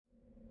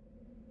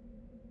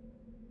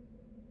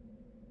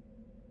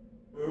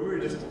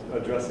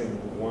addressing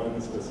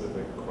one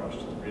specific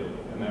question, really,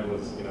 and that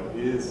was,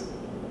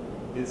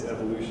 is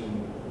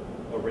evolution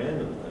a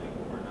random thing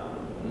or not?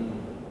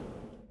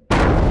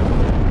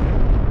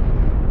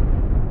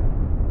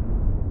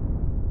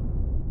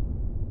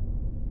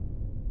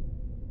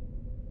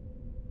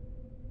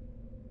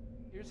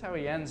 Here's how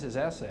he ends his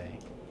essay.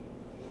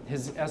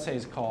 His essay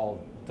is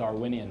called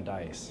Darwinian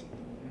Dice.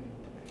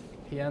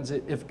 He ends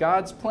it, if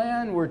God's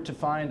plan were to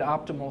find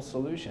optimal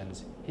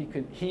solutions,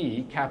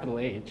 he, capital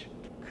H,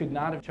 could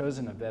not have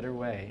chosen a better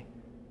way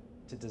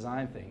to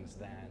design things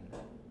than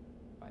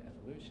by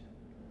evolution.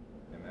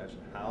 Imagine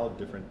how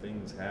different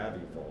things have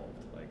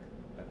evolved, like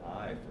an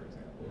eye, for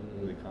example, a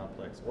really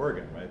complex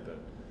organ, right? That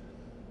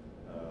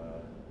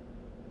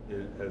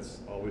it has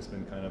always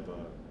been kind of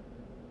an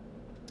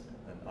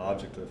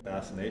object of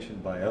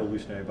fascination by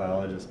evolutionary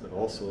biologists, but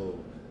also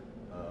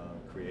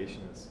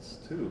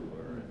creationists too,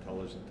 or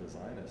intelligent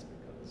designists,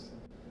 because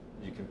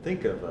you can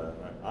think of an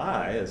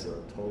eye as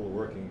a total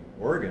working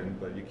organ,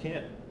 but you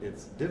can't,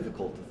 it's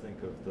difficult to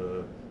think of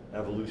the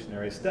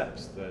evolutionary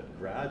steps that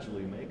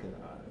gradually make an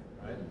eye,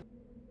 right?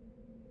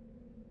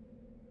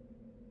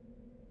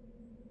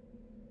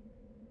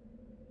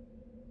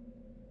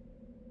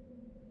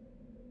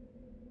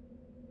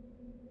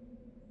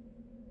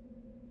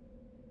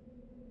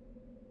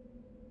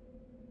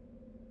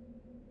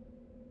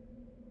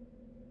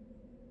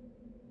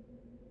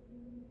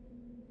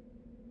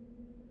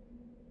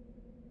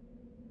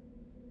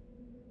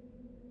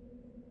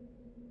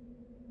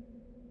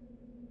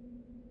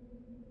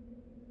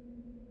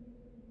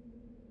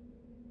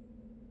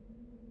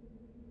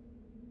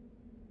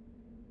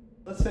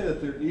 Let's say that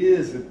there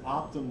is an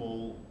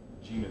optimal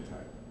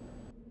genotype.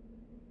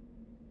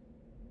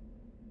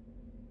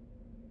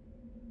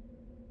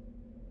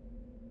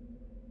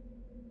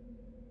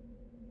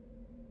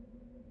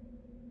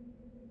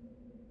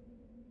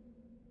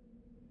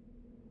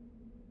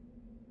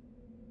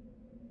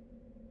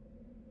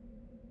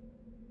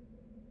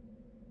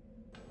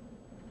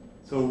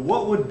 So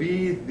what would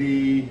be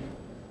the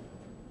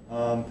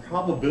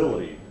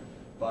probability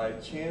by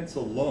chance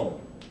alone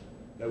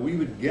that we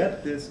would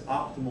get this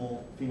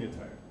optimal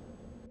phenotype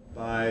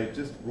by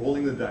just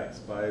rolling the dice,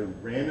 by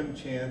random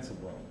chance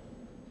alone?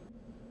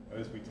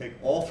 As we take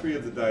all three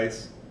of the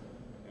dice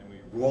and we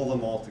roll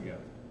them all together.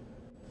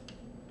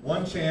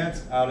 One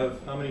chance out of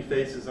how many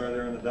faces are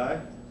there on the die?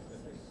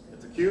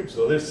 It's a cube,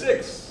 so there's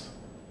 6.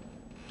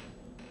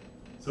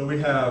 So we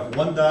have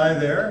one die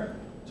there.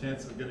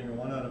 Chance of getting a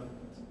 1 out of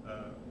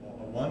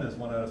a 1 is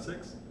 1 out of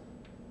 6.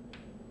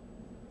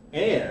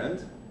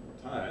 And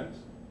times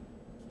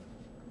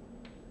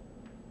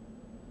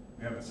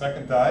we have a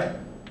second die.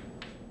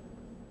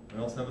 We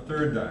also have a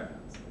third die.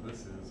 So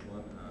this is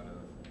 1 out of,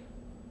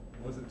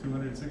 what was it,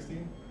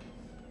 216?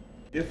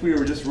 If we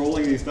were just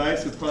rolling these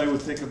dice, it probably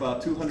would take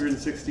about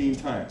 216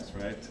 times,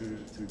 right, to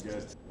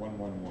get 1,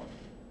 1, 1.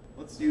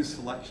 Let's use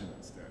selection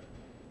instead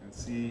and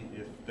see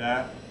if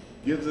that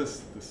gives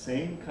us the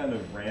same kind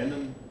of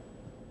random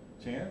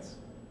chance,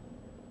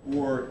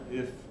 or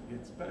if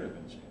it's better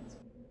than chance.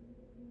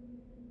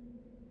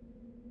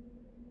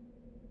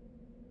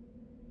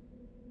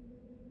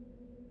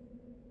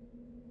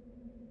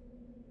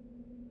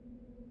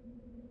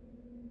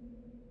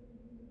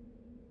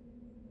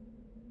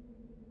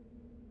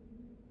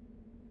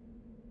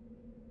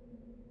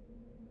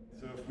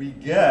 So if we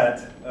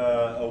get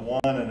a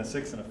 1 and a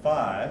 6 and a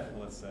 5,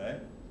 let's say,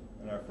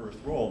 in our first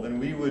roll, then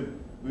we would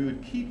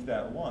keep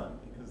that 1,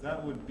 because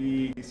that would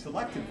be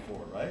selected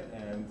for, right?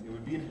 And it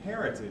would be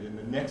inherited in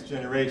the next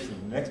generation.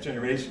 The next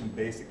generation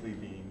basically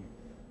being,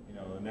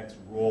 the next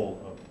roll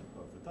of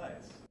the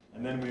dice.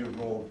 And then we would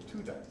roll 2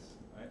 dice,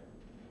 right?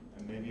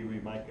 And maybe we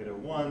might get a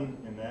 1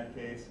 in that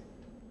case.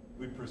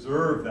 We'd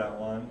preserve that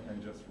 1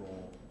 and just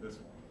roll this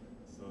one.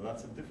 So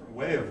that's a different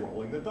way of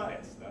rolling the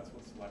dice. That's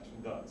what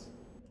selection does.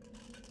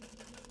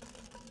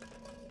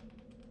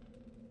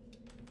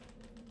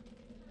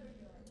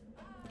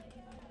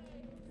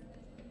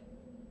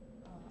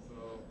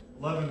 So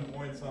 11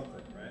 point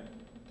something, right?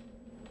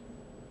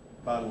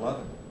 About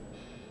 11.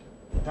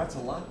 That's a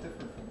lot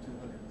different from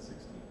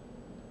 216.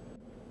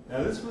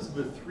 Now this was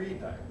with 3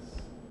 dice.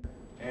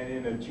 And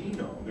in a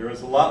genome, there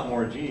is a lot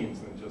more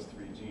genes than just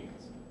 3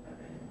 genes.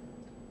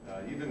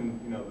 Even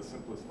the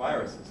simplest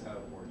viruses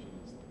have more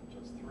genes than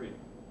just 3.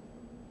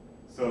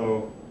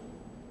 So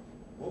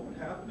what would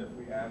happen if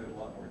we added a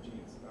lot more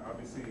genes?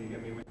 Obviously,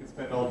 we could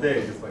spend all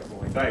day just like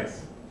rolling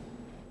dice.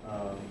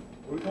 But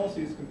we can also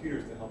use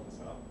computers to help us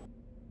out.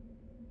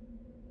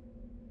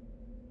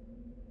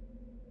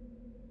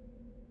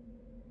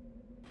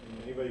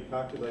 Can anybody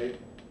calculate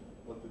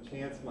what the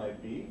chance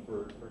might be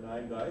for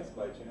 9 dice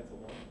by chance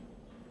alone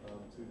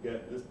to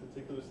get this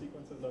particular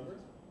sequence of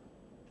numbers?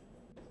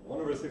 1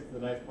 over 6 to the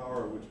 9th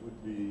power, which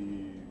would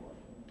be what?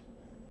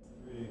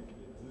 3.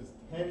 This is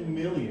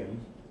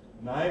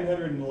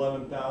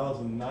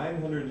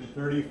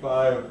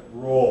 10,911,935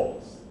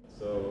 rolls.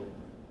 So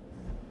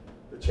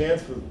the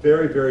chance was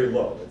very, very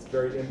low. It's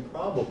very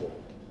improbable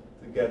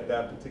to get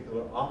that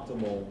particular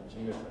optimal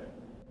genotype.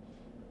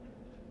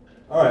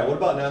 All right, what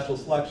about natural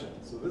selection?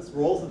 So this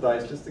rolls the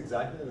dice just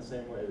exactly in the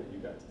same way that you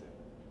guys did.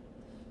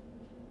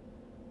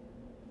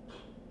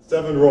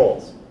 7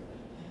 rolls.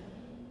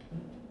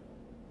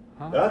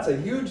 Huh? That's a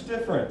huge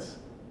difference.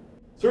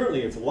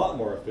 Certainly, it's a lot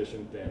more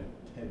efficient than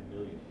 10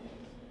 million.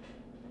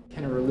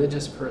 Can a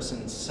religious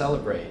person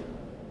celebrate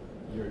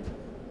your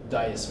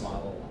dice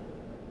model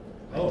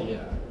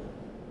idea?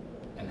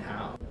 And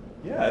how?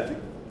 Yeah,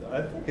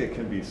 I think it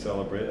can be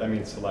celebrated. I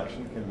mean,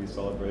 selection can be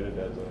celebrated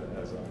as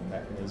a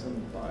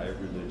mechanism by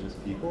religious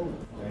people.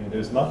 I mean,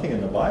 there's nothing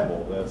in the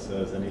Bible that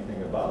says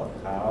anything about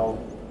how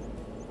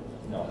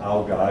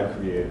God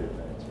created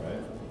things,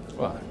 right?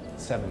 Well,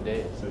 7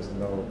 days. There's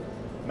no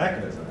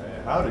mechanism.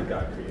 How did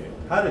God create?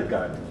 How did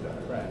God do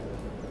that? Right.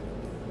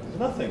 There's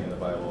nothing in the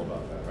Bible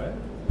about that, right?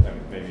 I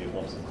mean, maybe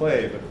lumps of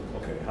clay, but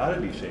okay, how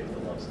did he shape the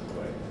lumps of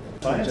clay?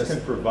 Science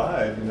can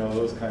provide,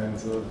 those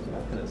kinds of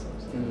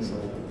mechanisms. Mm-hmm. So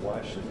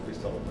why shouldn't we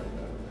celebrate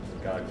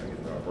that? God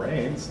created our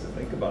brains to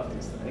think about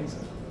these things.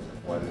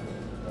 Why do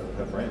we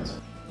have brains?